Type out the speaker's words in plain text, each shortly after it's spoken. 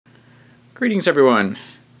Greetings everyone.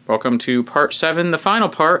 Welcome to part 7, the final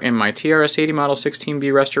part in my TRS-80 Model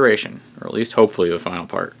 16B restoration, or at least hopefully the final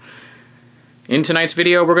part. In tonight's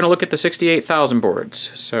video we're going to look at the 68,000 boards.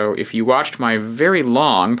 So if you watched my very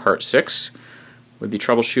long part 6 with the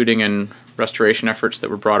troubleshooting and restoration efforts that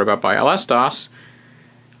were brought about by LS-DOS,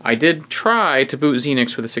 I did try to boot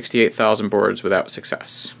XENIX with the 68,000 boards without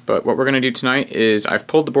success. But what we're going to do tonight is I've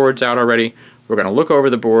pulled the boards out already. We're going to look over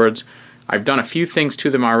the boards. I've done a few things to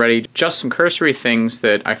them already, just some cursory things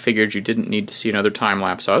that I figured you didn't need to see another time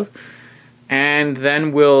lapse of. And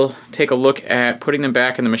then we'll take a look at putting them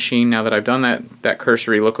back in the machine now that I've done that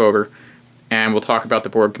cursory look over. And we'll talk about the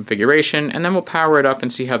board configuration, and then we'll power it up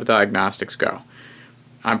and see how the diagnostics go.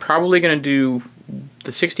 I'm probably going to do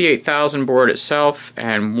the 68,000 board itself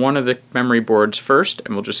and one of the memory boards first,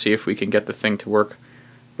 and we'll just see if we can get the thing to work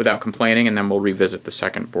without complaining, and then we'll revisit the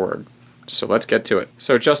second board. So let's get to it.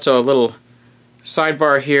 So just a little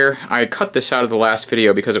sidebar here. I cut this out of the last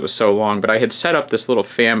video because it was so long, but I had set up this little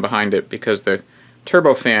fan behind it because the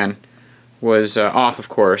turbo fan was off, of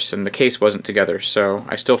course, and the case wasn't together, so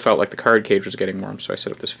I still felt like the card cage was getting warm, so I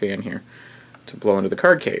set up this fan here to blow into the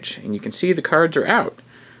card cage. And you can see the cards are out.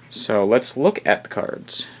 So let's look at the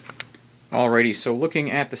cards. Alrighty, so looking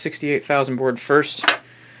at the 68,000 board first,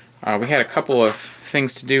 we had a couple of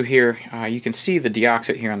things to do here. You can see the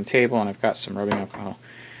Deox-it here on the table, and I've got some rubbing alcohol.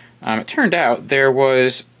 It turned out there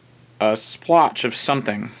was a splotch of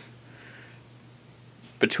something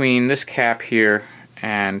between this cap here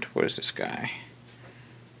and, what is this guy?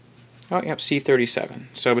 Oh, yep, C37.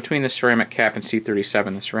 So between the ceramic cap and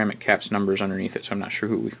C37, the ceramic cap's number is underneath it, so I'm not sure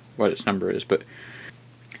what its number is, but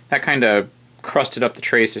that kind of crusted up the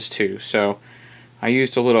traces too. So I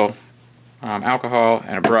used a little alcohol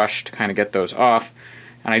and a brush to kind of get those off,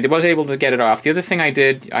 and I was able to get it off. The other thing I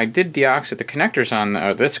did Deox-it the connectors on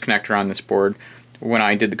this connector on this board when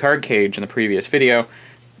I did the card cage in the previous video.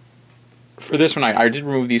 For this one I did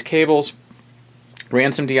remove these cables,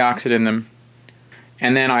 ran some Deox-it in them,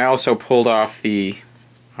 and then I also pulled off the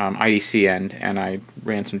IDC end and I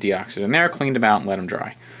ran some Deox-it in there, cleaned them out, and let them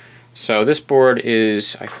dry. So this board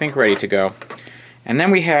is, I think, ready to go. And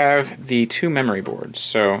then we have the two memory boards.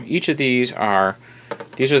 So each of these are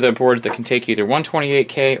the boards that can take either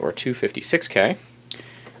 128K or 256K.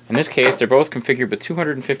 In this case, they're both configured with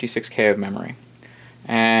 256K of memory.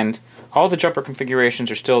 And all the jumper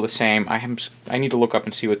configurations are still the same. I need to look up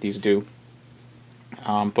and see what these do.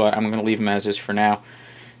 But I'm going to leave them as is for now.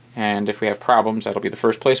 And if we have problems, that'll be the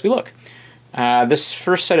first place we look. This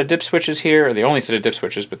first set of dip switches here, or the only set of dip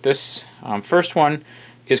switches, but this first one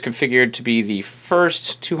is configured to be the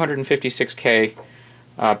first 256K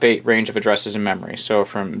bait range of addresses in memory. So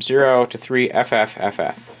from 0 to 3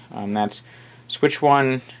 FFFF. That's switch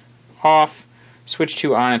 1 off, switch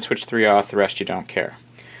 2 on, and switch 3 off. The rest you don't care.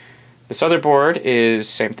 This other board is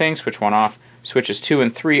same thing, switch 1 off, switches 2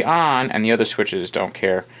 and 3 on, and the other switches don't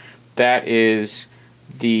care. That is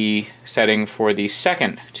the setting for the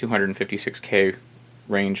second 256K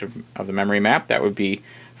range of the memory map. That would be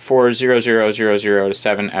 40000 to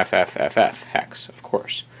 7FFFF hex, of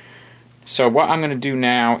course. So what I'm going to do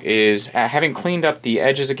now is, having cleaned up the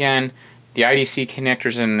edges again, the IDC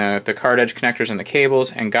connectors and the card edge connectors and the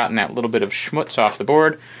cables, and gotten that little bit of schmutz off the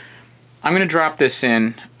board, I'm going to drop this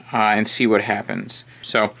in and see what happens.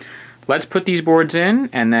 So let's put these boards in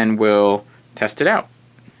and then we'll test it out.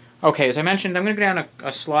 Okay, as I mentioned, I'm going to go down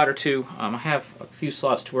a slot or two. I have a few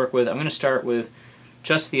slots to work with. I'm going to start with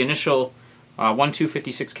just the initial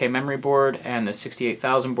 256K memory board and the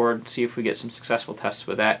 68,000 board, see if we get some successful tests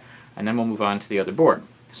with that, and then we'll move on to the other board.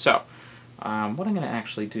 So, what I'm going to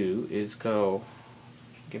actually do is give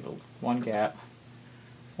it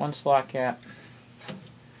one slot gap,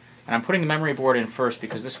 and I'm putting the memory board in first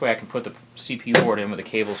because this way I can put the CPU board in with the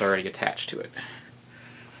cables already attached to it.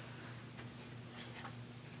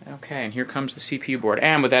 Okay, and here comes the CPU board.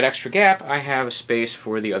 And with that extra gap, I have a space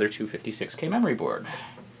for the other 256K memory board.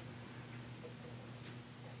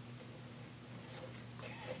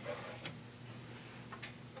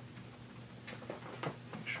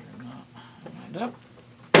 Make sure I'm not lined up.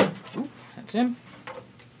 Ooh, that's in.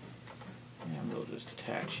 And we'll just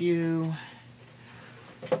attach you.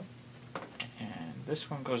 And this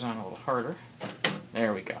one goes on a little harder.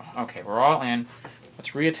 There we go. Okay, we're all in.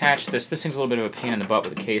 Let's reattach this. This thing's a little bit of a pain in the butt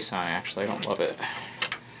with the case on, actually. I don't love it.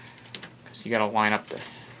 Because you got to line up the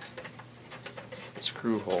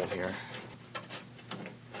screw hole here.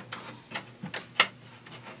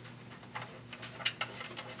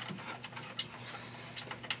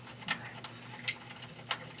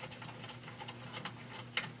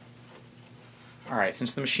 Alright,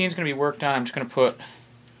 since the machine's going to be worked on, I'm just going to put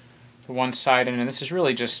the one side in, and this is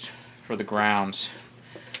really just for the grounds.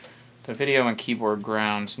 The video and keyboard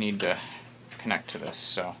grounds need to connect to this,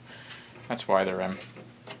 so that's why they're in.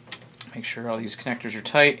 Make sure all these connectors are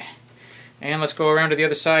tight. And let's go around to the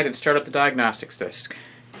other side and start up the diagnostics disk.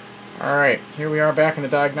 Alright, here we are back in the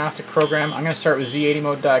diagnostic program. I'm going to start with Z80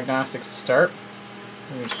 mode diagnostics to start.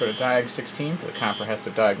 I'm going to just go to Diag 16 for the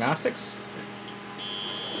comprehensive diagnostics.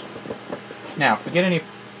 Now, if we get any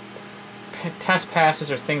test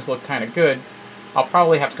passes or things look kind of good, I'll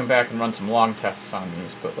probably have to come back and run some long tests on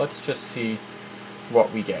these, but let's just see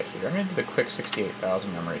what we get here. I'm going to do the quick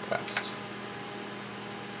 68,000 memory test.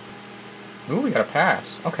 Ooh, we got a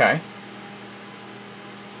pass. Okay.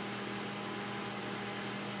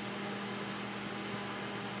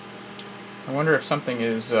 I wonder if something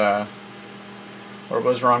is, or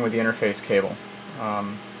was wrong with the interface cable. I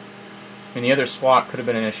mean, the other slot could have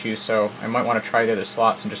been an issue, so I might want to try the other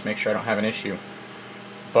slots and just make sure I don't have an issue.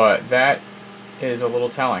 But that is a little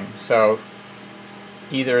telling. So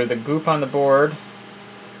either the goop on the board,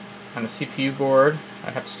 on the CPU board,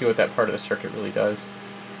 I'd have to see what that part of the circuit really does,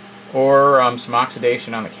 or some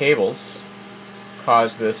oxidation on the cables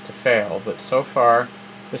caused this to fail. But so far,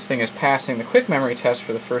 this thing is passing the quick memory test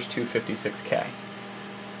for the first 256K.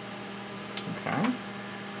 Okay.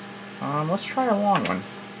 Let's try a long one.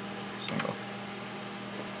 Single.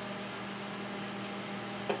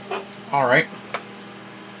 Alright.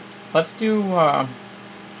 Let's do a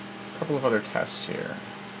couple of other tests here.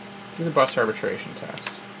 Do the bus arbitration test.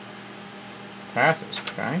 Passes,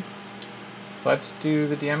 okay. Let's do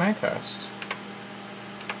the DMA test.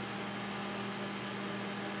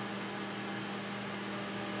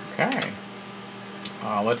 Okay.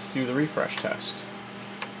 Let's do the refresh test.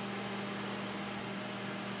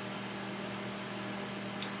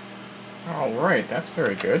 Alright, that's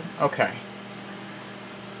very good. Okay.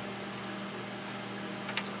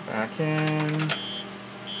 Back in.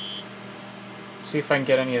 See if I can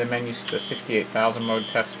get any of the menus, the 68,000 mode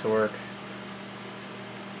test to work.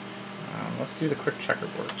 Let's do the quick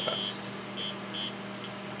checkerboard test.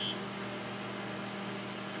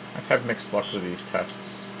 I've had mixed luck with these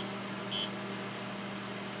tests.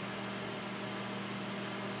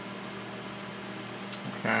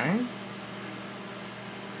 Okay.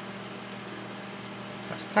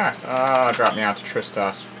 Test passed. Ah, drop me out to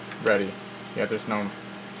Tristos. Ready. Yeah, there's no...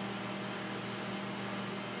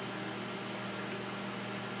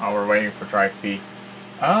 Oh, we're waiting for drive B.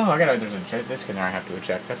 Oh, there's a disk in there I have to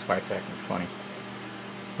eject. That's why it's acting funny.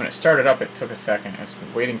 When it started up, it took a second. It's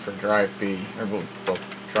waiting for drive B, or well,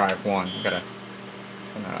 drive 1. I've got to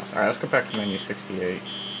turn that off. Alright, let's go back to menu 68.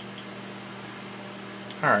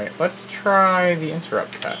 Alright, let's try the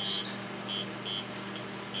interrupt test.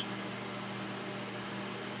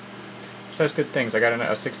 It says good things. I got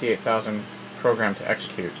a 68,000 program to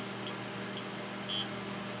execute.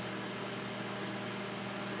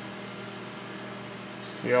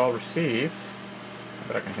 See all received. I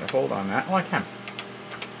bet I can hit hold on that. Oh, I can.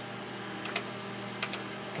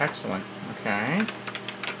 Excellent. Okay.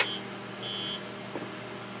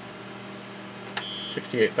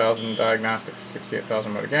 68,000 diagnostics,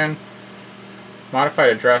 68,000 mode again.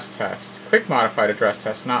 Modified address test. Quick modified address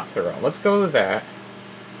test, not thorough. Let's go to that.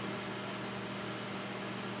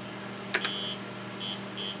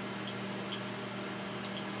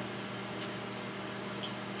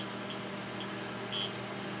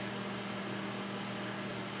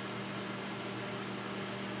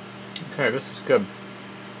 Okay, this is good.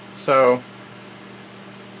 So,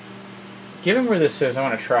 given where this is, I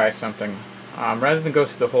want to try something. Rather than go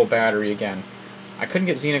through the whole battery again. I couldn't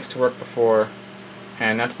get XENIX to work before,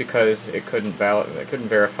 and that's because it couldn't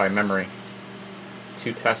verify memory.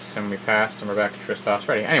 2 tests and we passed, and we're back to Tristos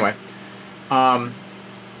ready. Anyway,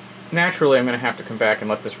 naturally I'm going to have to come back and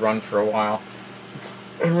let this run for a while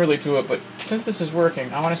and really do it, but since this is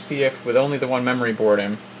working, I want to see if, with only the one memory board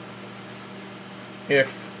in,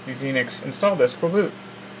 if the XENIX install disk will boot.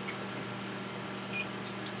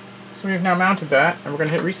 So we've now mounted that, and we're going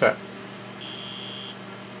to hit reset.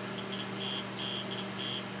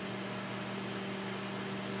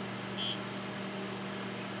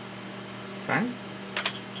 Okay.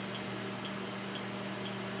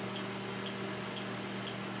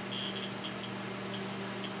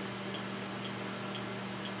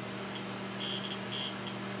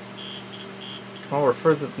 Well, we're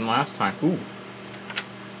further than last time. Ooh.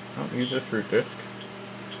 Don't use this root disk.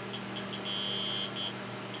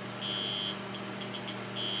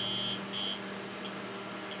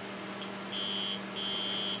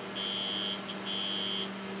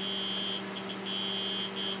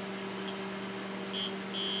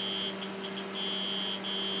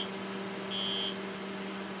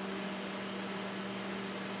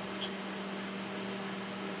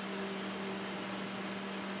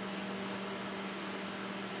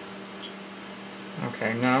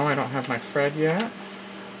 Okay, no, I don't have my Fred yet.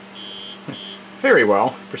 Very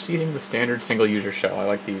well. Proceeding with standard single-user shell. I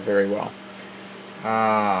like the very well.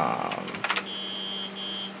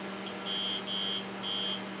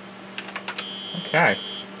 Okay.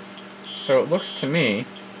 So it looks to me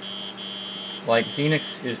like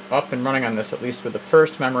XENIX is up and running on this, at least with the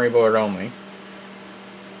first memory board only.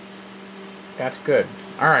 That's good.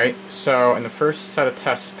 Alright, so in the first set of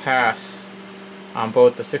tests pass on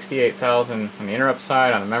both the 68,000 on the interrupt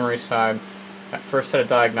side, on the memory side. That first set of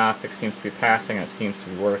diagnostics seems to be passing and it seems to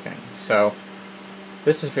be working. So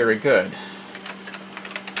this is very good.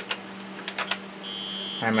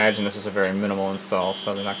 I imagine this is a very minimal install,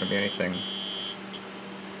 so there's not going to be anything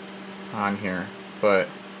on here. But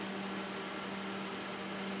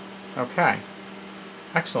okay.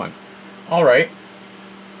 Excellent. Alright.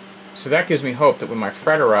 So that gives me hope that when my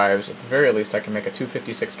Fred arrives, at the very least I can make a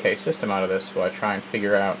 256K system out of this while I try and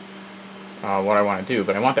figure out what I want to do.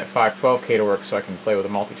 But I want that 512K to work so I can play with a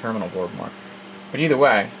multi-terminal board more. But either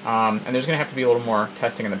way, and there's going to have to be a little more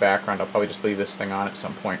testing in the background. I'll probably just leave this thing on at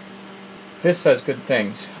some point. This says good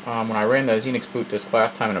things. When I ran the XENIX boot disk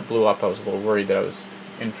last time and it blew up, I was a little worried that I was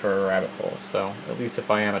in for a rabbit hole. So at least if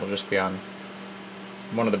I am, it'll just be on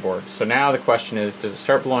one of the boards. So now the question is, does it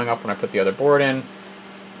start blowing up when I put the other board in?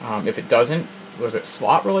 If it doesn't, was it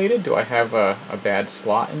slot related? Do I have a bad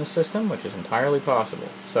slot in the system? Which is entirely possible.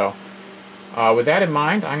 So with that in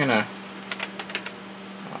mind, I'm going to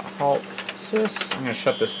halt sys. I'm going to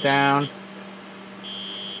shut this down.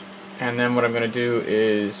 And then what I'm going to do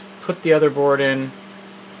is put the other board in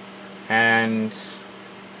and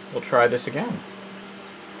we'll try this again.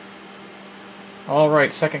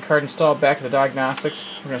 Alright, second card installed, back to the diagnostics.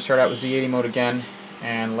 We're going to start out with Z80 mode again,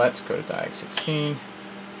 and let's go to Diag 16.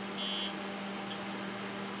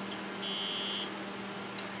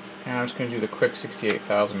 And I'm just going to do the quick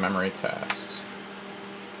 68,000 memory test.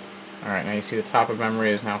 Alright, now you see the top of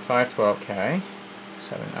memory is now 512K,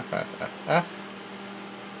 7FFFF.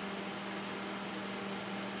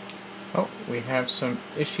 Oh, we have some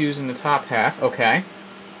issues in the top half. Okay.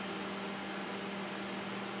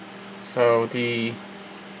 So the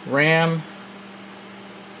RAM,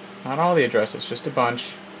 it's not all the addresses, just a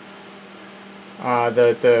bunch.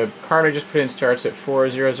 The card I just put in starts at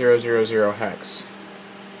 40000 hex.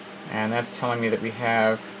 And that's telling me that we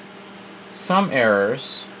have some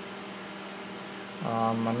errors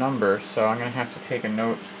on numbers, so I'm going to have to take a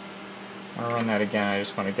note. I'll run that again. I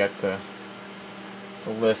just want to get the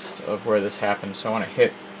list of where this happened. So I want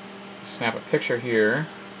to snap a picture here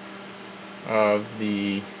of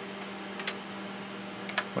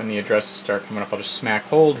when the addresses start coming up. I'll just smack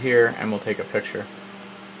hold here and we'll take a picture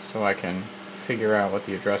so I can figure out what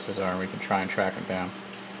the addresses are and we can try and track them down.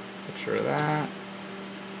 Picture of that.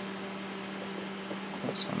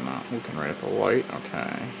 So I'm not looking right at the light.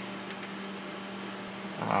 Okay.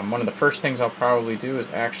 One of the first things I'll probably do is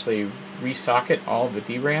actually resocket all of the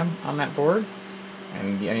DRAM on that board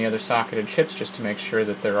and any other socketed chips just to make sure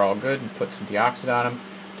that they're all good and put some Deox-it on them.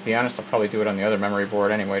 To be honest, I'll probably do it on the other memory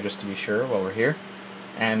board anyway just to be sure while we're here.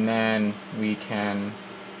 And then we can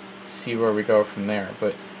see where we go from there.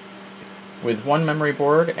 But with one memory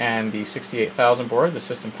board and the 68,000 board, the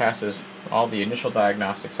system passes all the initial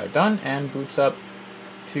diagnostics I've done and boots up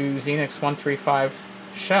to XENIX 135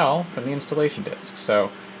 shell from the installation disk.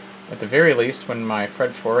 So at the very least, when my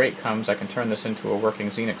Fred 4.8 comes, I can turn this into a working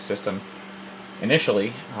XENIX system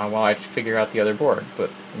initially while I figure out the other board.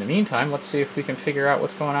 But in the meantime, let's see if we can figure out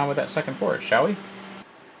what's going on with that second board, shall we?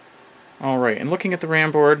 Alright, and looking at the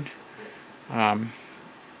RAM board,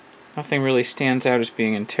 nothing really stands out as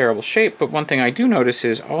being in terrible shape, but one thing I do notice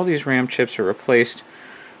is all these RAM chips are replaced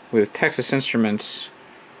with Texas Instruments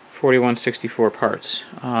 4164 parts.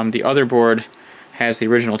 The other board has the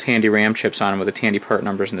original Tandy RAM chips on them with the Tandy part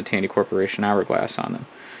numbers and the Tandy Corporation hourglass on them.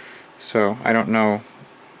 So I don't know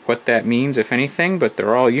what that means, if anything, but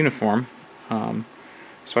they're all uniform.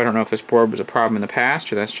 So I don't know if this board was a problem in the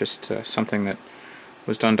past or that's just something that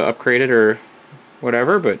was done to upgrade it or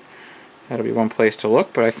whatever, but that'll be one place to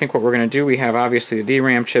look. But I think what we're going to do, we have obviously the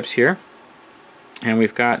DRAM chips here, and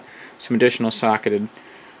we've got some additional socketed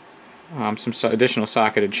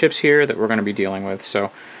chips here that we're going to be dealing with.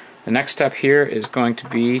 So the next step here is going to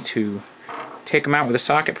be to take them out with a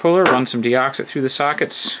socket puller, run some Deox-it through the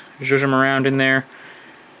sockets, zhuzh them around in there,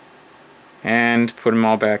 and put them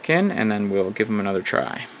all back in, and then we'll give them another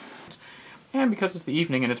try. And because it's the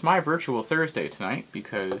evening and it's my virtual Thursday tonight,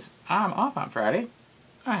 because I'm off on Friday,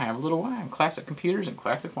 I have a little wine. Classic computers and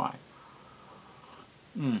classic wine.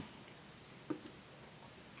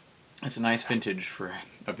 It's a nice vintage for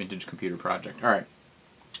a vintage computer project. Alright,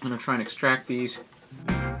 I'm going to try and extract these.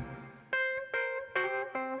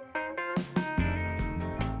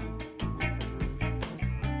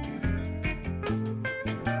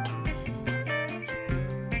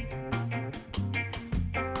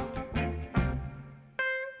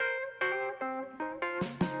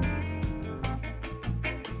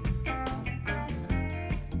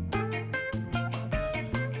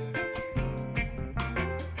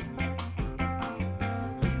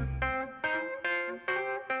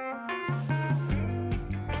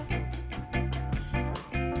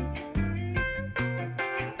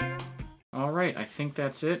 Alright, I think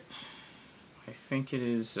that's it. I think it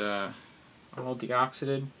is all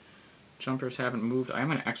Deox-ited. Jumpers haven't moved. I'm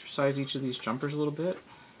going to exercise each of these jumpers a little bit.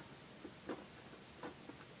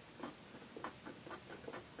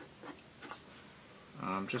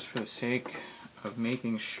 Just for the sake of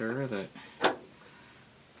making sure that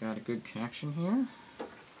got a good connection here.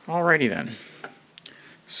 Alrighty then.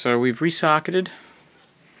 So we've resocketed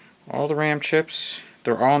all the RAM chips.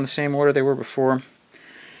 They're all in the same order they were before.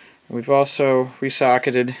 We've also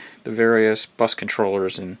resocketed the various bus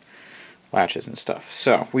controllers and latches and stuff.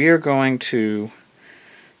 So we are going to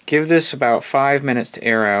give this about 5 minutes to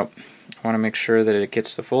air out. I want to make sure that it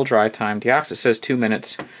gets the full dry time. Deox-it says 2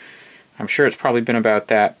 minutes. I'm sure it's probably been about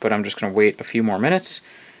that, but I'm just going to wait a few more minutes.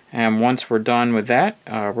 And once we're done with that,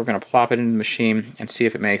 we're going to plop it into the machine and see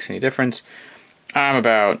if it makes any difference. I'm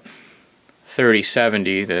about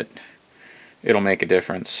 30-70 that it'll make a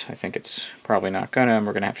difference. I think it's probably not gonna, and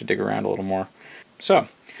we're gonna have to dig around a little more. So,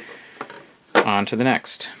 on to the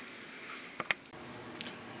next.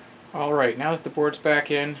 Alright, now that the board's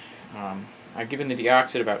back in, I've given the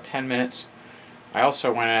Deox-it about 10 minutes. I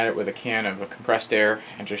also went at it with a can of compressed air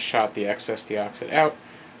and just shot the excess Deox-it out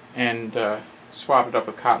and swapped it up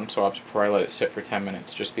with cotton swabs before I let it sit for 10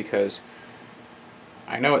 minutes, just because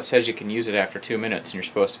I know it says you can use it after 2 minutes and you're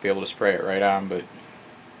supposed to be able to spray it right on, but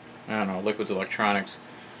I don't know, liquid's electronics.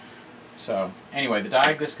 So, anyway, the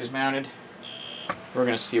diag disc is mounted. We're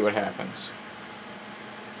going to see what happens.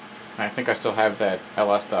 I think I still have that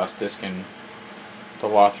LS-DOS disc in the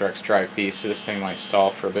Lothrex drive B, so this thing might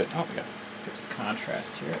stall for a bit. Oh, we got to fix the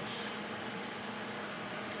contrast here.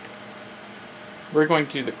 We're going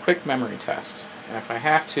to do the quick memory test, and if I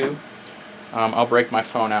have to, I'll break my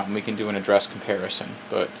phone out and we can do an address comparison,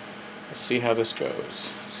 but let's see how this goes.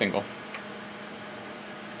 Single.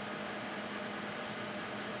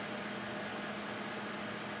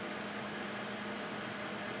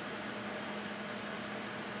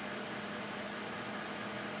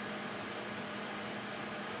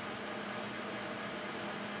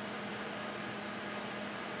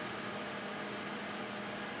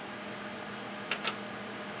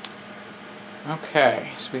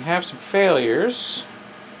 Okay, so we have some failures.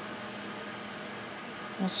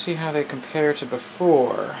 Let's see how they compare to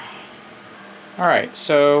before. Alright,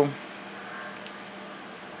 so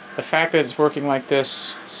the fact that it's working like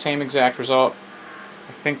this, same exact result,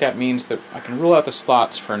 I think that means that I can rule out the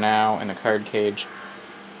slots for now in the card cage.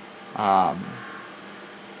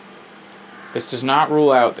 This does not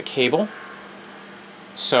rule out the cable,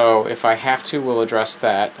 so if I have to, we'll address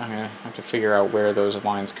that. I'm going to have to figure out where those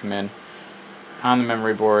lines come in on the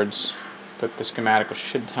memory boards, but the schematic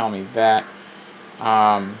should tell me that.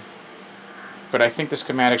 But I think the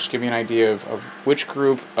schematic should give you an idea of which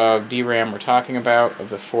group of DRAM we're talking about, of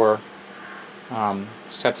the 4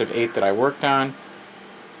 sets of 8 that I worked on.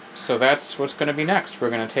 So that's what's going to be next. We're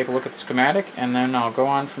going to take a look at the schematic, and then I'll go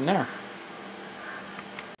on from there.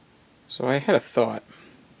 So I had a thought.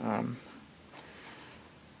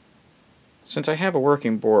 Since I have a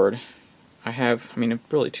working board, I have,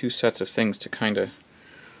 really 2 sets of things to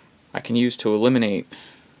I can use to eliminate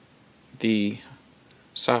the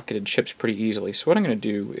socketed chips pretty easily. So what I'm going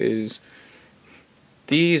to do is,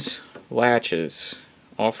 these latches,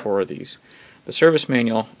 all 4 of these, the service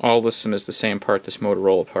manual all lists them as the same part, this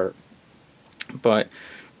Motorola part. But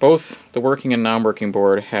both the working and non-working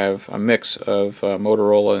board have a mix of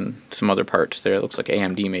Motorola and some other parts there. It looks like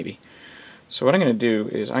AMD maybe. So what I'm going to do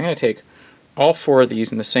is I'm going to take all 4 of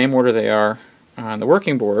these in the same order they are on the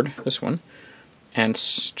working board, this one, and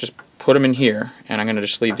just put them in here, and I'm going to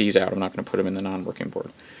just leave these out. I'm not going to put them in the non-working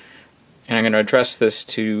board. And I'm going to address this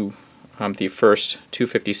to the first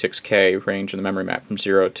 256K range in the memory map from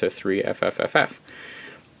 0 to 3FFFF.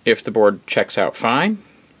 If the board checks out fine,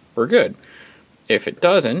 we're good. If it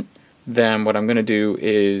doesn't, then what I'm going to do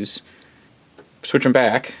is switch them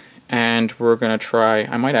back, and we're going to try,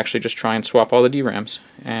 I might actually just try and swap all the DRAMs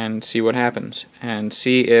and see what happens, and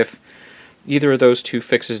see if either of those 2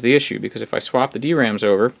 fixes the issue, because if I swap the DRAMs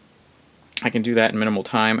over, I can do that in minimal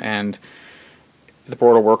time, and the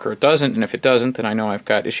board will work or it doesn't, and if it doesn't, then I know I've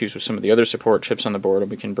got issues with some of the other support chips on the board, and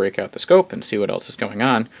we can break out the scope and see what else is going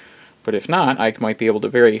on. But if not, I might be able to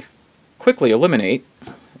very quickly eliminate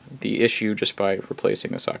the issue just by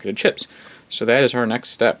replacing the socketed chips. So that is our next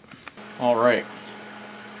step. Alright.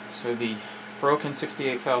 So the broken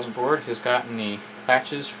 68,000 board has gotten the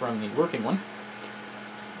latches from the working one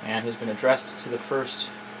and has been addressed to the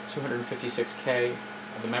first 256K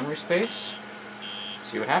of the memory space.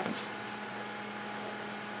 See what happens.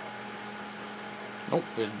 Nope,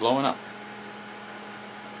 it's blowing up.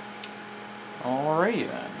 Alrighty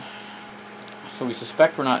then. So we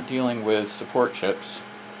suspect we're not dealing with support chips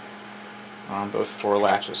on those 4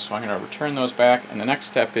 latches. So I'm going to return those back, and the next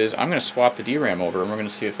step is I'm going to swap the DRAM over, and we're going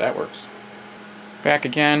to see if that works. Back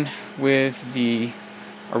again with the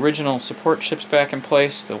original support chips back in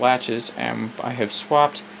place, the latches, and I have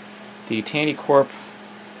swapped the Tandy Corp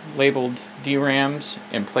labeled DRAMs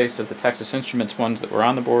in place of the Texas Instruments ones that were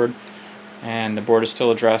on the board, and the board is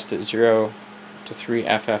still addressed at 0 to 3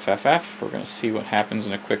 FFFF. We're going to see what happens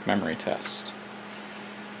in a quick memory test.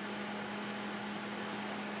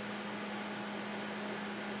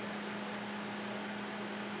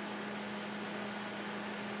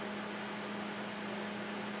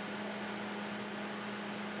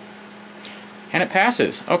 And it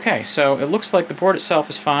passes. Okay, so it looks like the board itself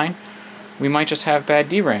is fine. We might just have bad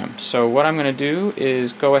DRAM. So what I'm going to do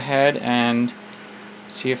is go ahead and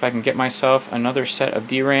see if I can get myself another set of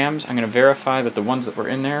DRAMs. I'm going to verify that the ones that were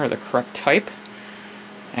in there are the correct type,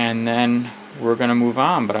 and then we're going to move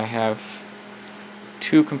on. But I have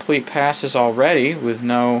 2 complete passes already with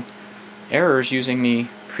no errors using the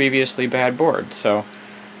previously bad board. So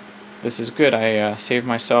this is good. I saved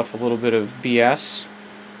myself a little bit of BS.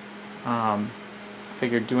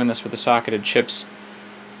 Figured doing this with the socketed chips,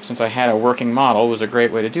 since I had a working model, was a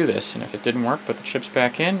great way to do this. And if it didn't work, put the chips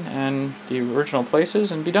back in and the original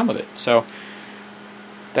places and be done with it. So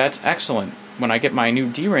that's excellent. When I get my new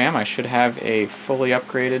DRAM, I should have a fully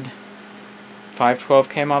upgraded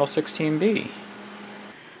 512K Model 16B.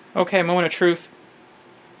 Okay, moment of truth.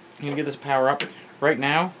 I'm going to give this a power up. Right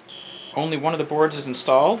now, only one of the boards is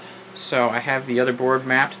installed, so I have the other board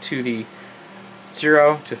mapped to the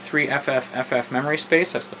 0 to 3 FFFF memory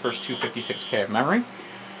space. That's the first 256K of memory.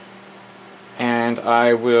 And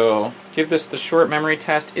I will give this the short memory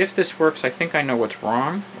test. If this works, I think I know what's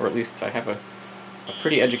wrong, or at least I have a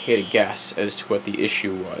pretty educated guess as to what the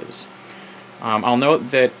issue was. I'll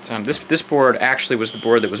note that this board actually was the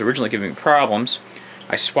board that was originally giving me problems.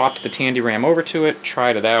 I swapped the Tandy RAM over to it,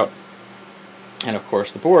 tried it out, and of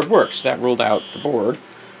course the board works. That ruled out the board,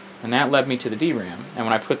 and that led me to the DRAM. And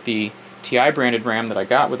when I put the TI branded RAM that I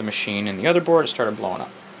got with the machine in the other board, it started blowing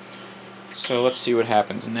up. So let's see what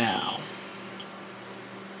happens now.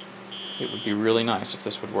 It would be really nice if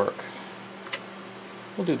this would work.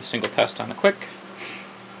 We'll do the single test on the quick.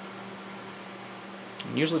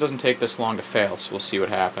 It usually doesn't take this long to fail, so we'll see what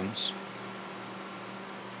happens.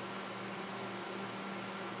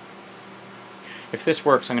 If this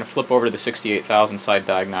works, I'm going to flip over to the 68,000 side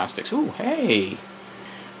Diagnostics. Ooh, hey!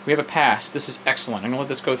 We have a pass. This is excellent. I'm going to let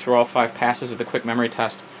this go through all 5 passes of the quick memory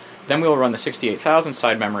test. Then we'll run the 68,000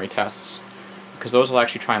 side memory tests, because those will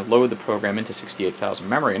actually try and load the program into 68,000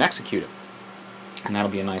 memory and execute it. And that'll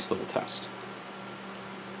be a nice little test.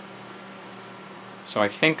 So I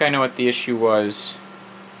think I know what the issue was.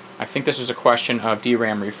 I think this was a question of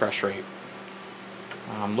DRAM refresh rate.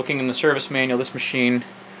 Looking in the service manual, this machine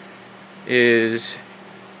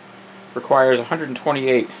requires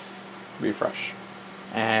 128 refresh.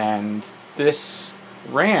 And this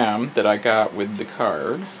RAM that I got with the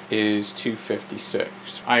card is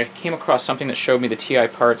 256. I came across something that showed me the TI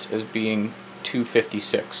parts as being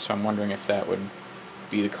 256, so I'm wondering if that would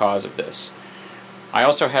be the cause of this. I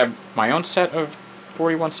also have my own set of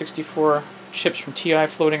 4164 chips from TI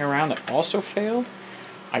floating around that also failed.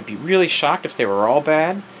 I'd be really shocked if they were all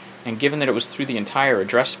bad, and given that it was through the entire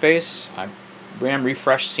address space, RAM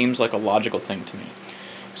refresh seems like a logical thing to me.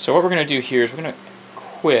 So what we're going to do here is we're going to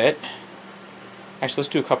quit. Actually, let's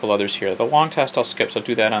do a couple others here. The long test I'll skip, so I'll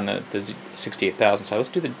do that on the 68,000 side. Let's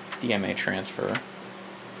do the DMA transfer.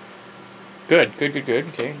 Good, good, good, good.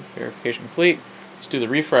 Okay, verification complete. Let's do the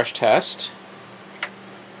refresh test.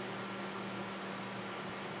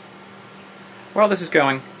 While this is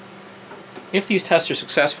going, if these tests are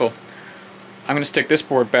successful, I'm going to stick this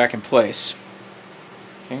board back in place.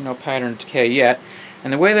 Okay, no pattern decay yet.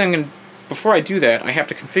 And the way that I'm going to, before I do that, I have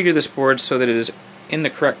to configure this board so that it is in the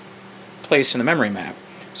correct place in the memory map.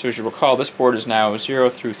 So as you recall, this board is now 0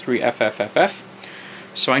 through 3 FFFF.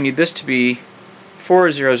 So I need this to be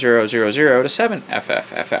 40000 to 7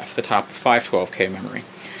 FFFF, the top 512K memory.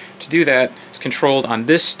 To do that, it's controlled on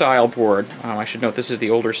this style board. I should note this is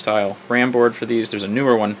the older style RAM board for these. There's a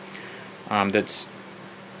newer one that's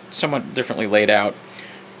somewhat differently laid out.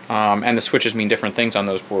 And the switches mean different things on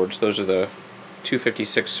those boards. Those are the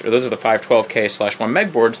 256, or those are the 512K/1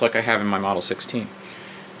 meg boards like I have in my Model 16.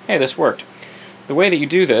 Hey, this worked. The way that you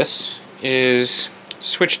do this is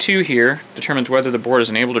switch 2 here determines whether the board is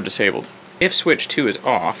enabled or disabled. If switch 2 is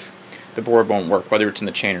off, the board won't work, whether it's in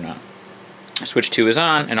the chain or not. Switch 2 is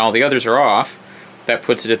on and all the others are off, that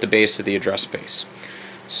puts it at the base of the address space.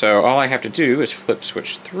 So all I have to do is flip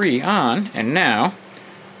switch 3 on, and now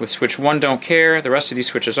With switch 1 don't care, the rest of these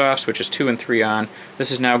switches off, switches 2 and 3 on. This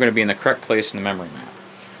is now going to be in the correct place in the memory map.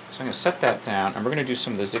 So I'm going to set that down, and we're going to do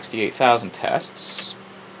some of the 68,000 tests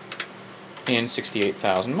in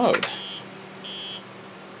 68,000 mode.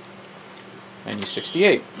 Menu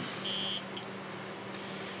 68.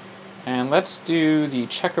 And let's do the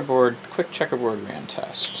quick checkerboard RAM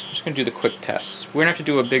test. I'm just going to do the quick tests. We're going to have to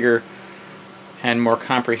do a bigger and more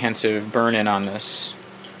comprehensive burn-in on this.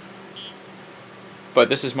 But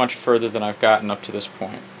this is much further than I've gotten up to this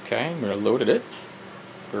point. Okay, we're loaded it.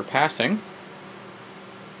 We're passing.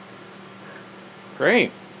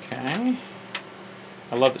 Great. Okay.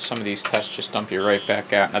 I love that some of these tests just dump you right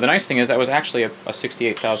back out. Now the nice thing is that was actually a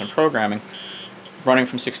 68,000 programming running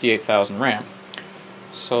from 68,000 RAM.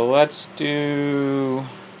 So let's do...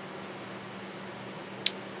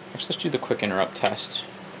 Actually, let's do the quick interrupt test.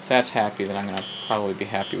 If that's happy, then I'm going to probably be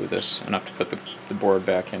happy with this enough to put the board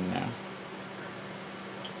back in now.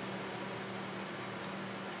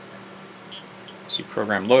 See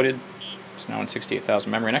program loaded. It's now in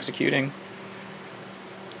 68,000 memory and executing.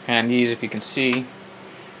 And these, if you can see,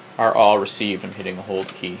 are all received. I'm hitting the hold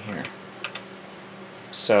key here.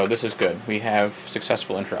 So this is good. We have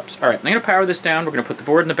successful interrupts. Alright, I'm going to power this down. We're going to put the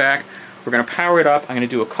board in the back. We're going to power it up. I'm going to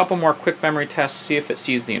do a couple more quick memory tests, see if it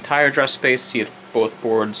sees the entire address space, see if both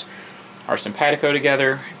boards are simpatico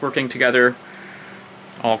together, working together,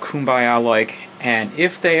 all kumbaya-like. And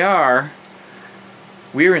if they are,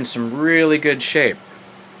 we're in some really good shape.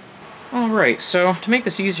 Alright, so to make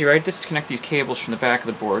this easier, I disconnect these cables from the back of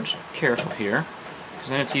the board. Just be careful here, because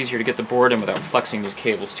then it's easier to get the board in without flexing these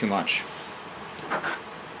cables too much.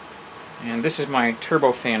 And this is my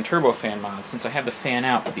turbofan mod. Since I have the fan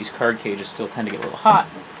out, but these card cages still tend to get a little hot,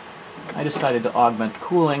 I decided to augment the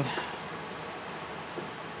cooling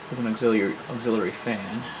with an auxiliary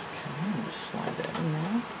fan. Okay, I'm going to slide that in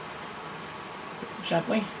there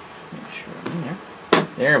gently. Make sure I'm in there.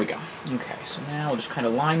 There we go. Okay, so now we'll just kind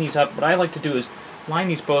of line these up. What I like to do is line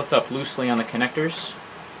these both up loosely on the connectors,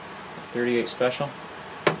 38 special,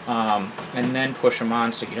 and then push them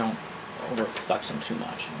on so you don't over-flex them too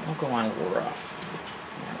much. They'll go on a little rough.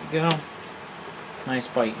 There we go. Nice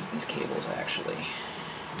bite in these cables, actually.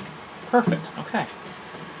 Perfect. Okay.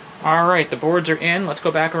 Alright, the boards are in. Let's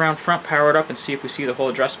go back around front, power it up, and see if we see the whole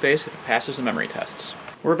address space, if it passes the memory tests.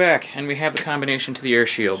 We're back, and we have the combination to the air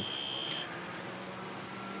shield.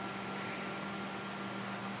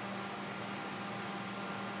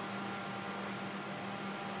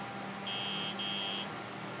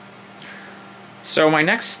 So my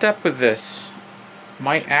next step with this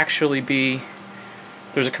might actually be,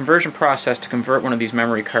 there's a conversion process to convert one of these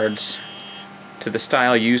memory cards to the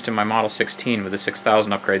style used in my Model 16 with the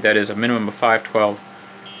 6000 upgrade. That is a minimum of 512K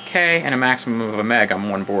and a maximum of a meg on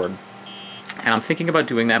one board. And I'm thinking about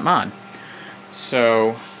doing that mod.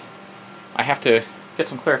 So I have to get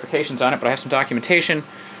some clarifications on it, but I have some documentation.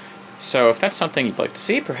 So if that's something you'd like to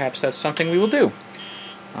see, perhaps that's something we will do.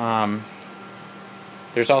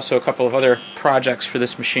 There's also a couple of other projects for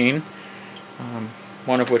this machine,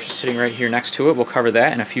 one of which is sitting right here next to it. We'll cover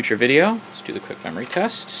that in a future video. Let's do the quick memory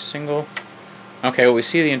test. Single. Okay, well we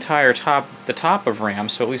see the entire top of RAM,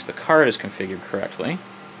 so at least the card is configured correctly.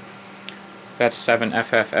 That's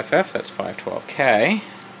 7FFFF, that's 512K.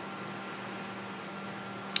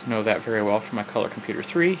 Know that very well from my Color Computer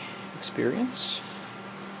 3 experience.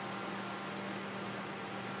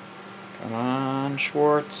 Come on,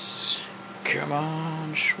 Schwartz. Come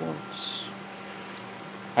on, Schwartz.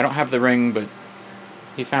 I don't have the ring, but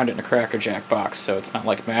he found it in a Cracker Jack box, so it's not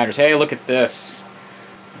like it matters. Hey, look at this!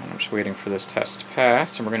 And I'm just waiting for this test to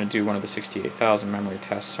pass, and we're going to do one of the 68,000 memory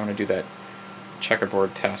tests. So I'm going to do that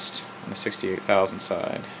checkerboard test on the 68,000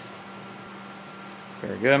 side.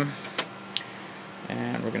 Very good.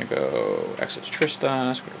 And we're going to go exit to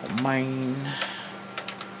Tristan, so we're going to go mine.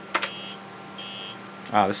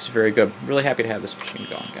 Ah, this is very good. Really happy to have this machine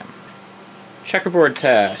going again. Checkerboard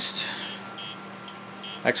test.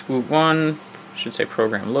 Xboot 1, should say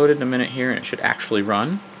program loaded in a minute here, and it should actually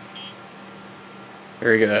run.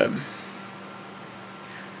 Very good.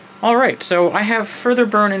 Alright, so I have further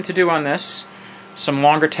burn-in to do on this. Some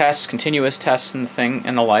longer tests, continuous tests and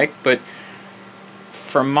the like, but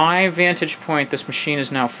from my vantage point, this machine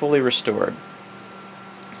is now fully restored.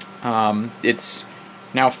 It's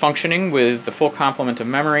now functioning with the full complement of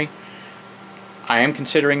memory. I am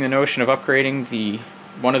considering the notion of upgrading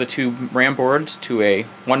one of the two RAM boards to a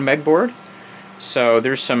 1 meg board. So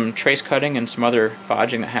there's some trace cutting and some other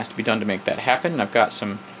bodging that has to be done to make that happen. I've got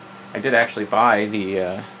some, I did actually buy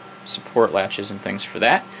the support latches and things for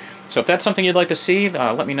that. So if that's something you'd like to see,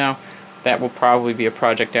 let me know. that will probably be a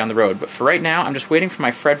project down the road. But for right now, I'm just waiting for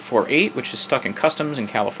my Fred 4.8, which is stuck in customs in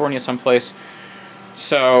California someplace.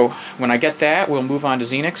 So when I get that, we'll move on to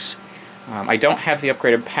XENIX. I don't have the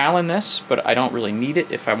upgraded PAL in this, but I don't really need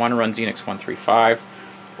it if I want to run XENIX 1.3.5.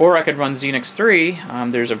 Or I could run XENIX 3.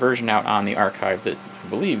 There's a version out on the archive that I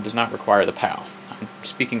believe does not require the PAL. I'm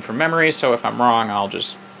speaking from memory, so if I'm wrong, I'll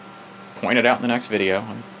just point it out in the next video.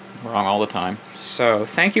 I'm wrong all the time. So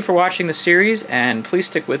thank you for watching the series, and please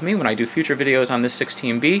stick with me when I do future videos on this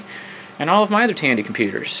 16B and all of my other Tandy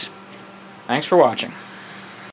computers. Thanks for watching.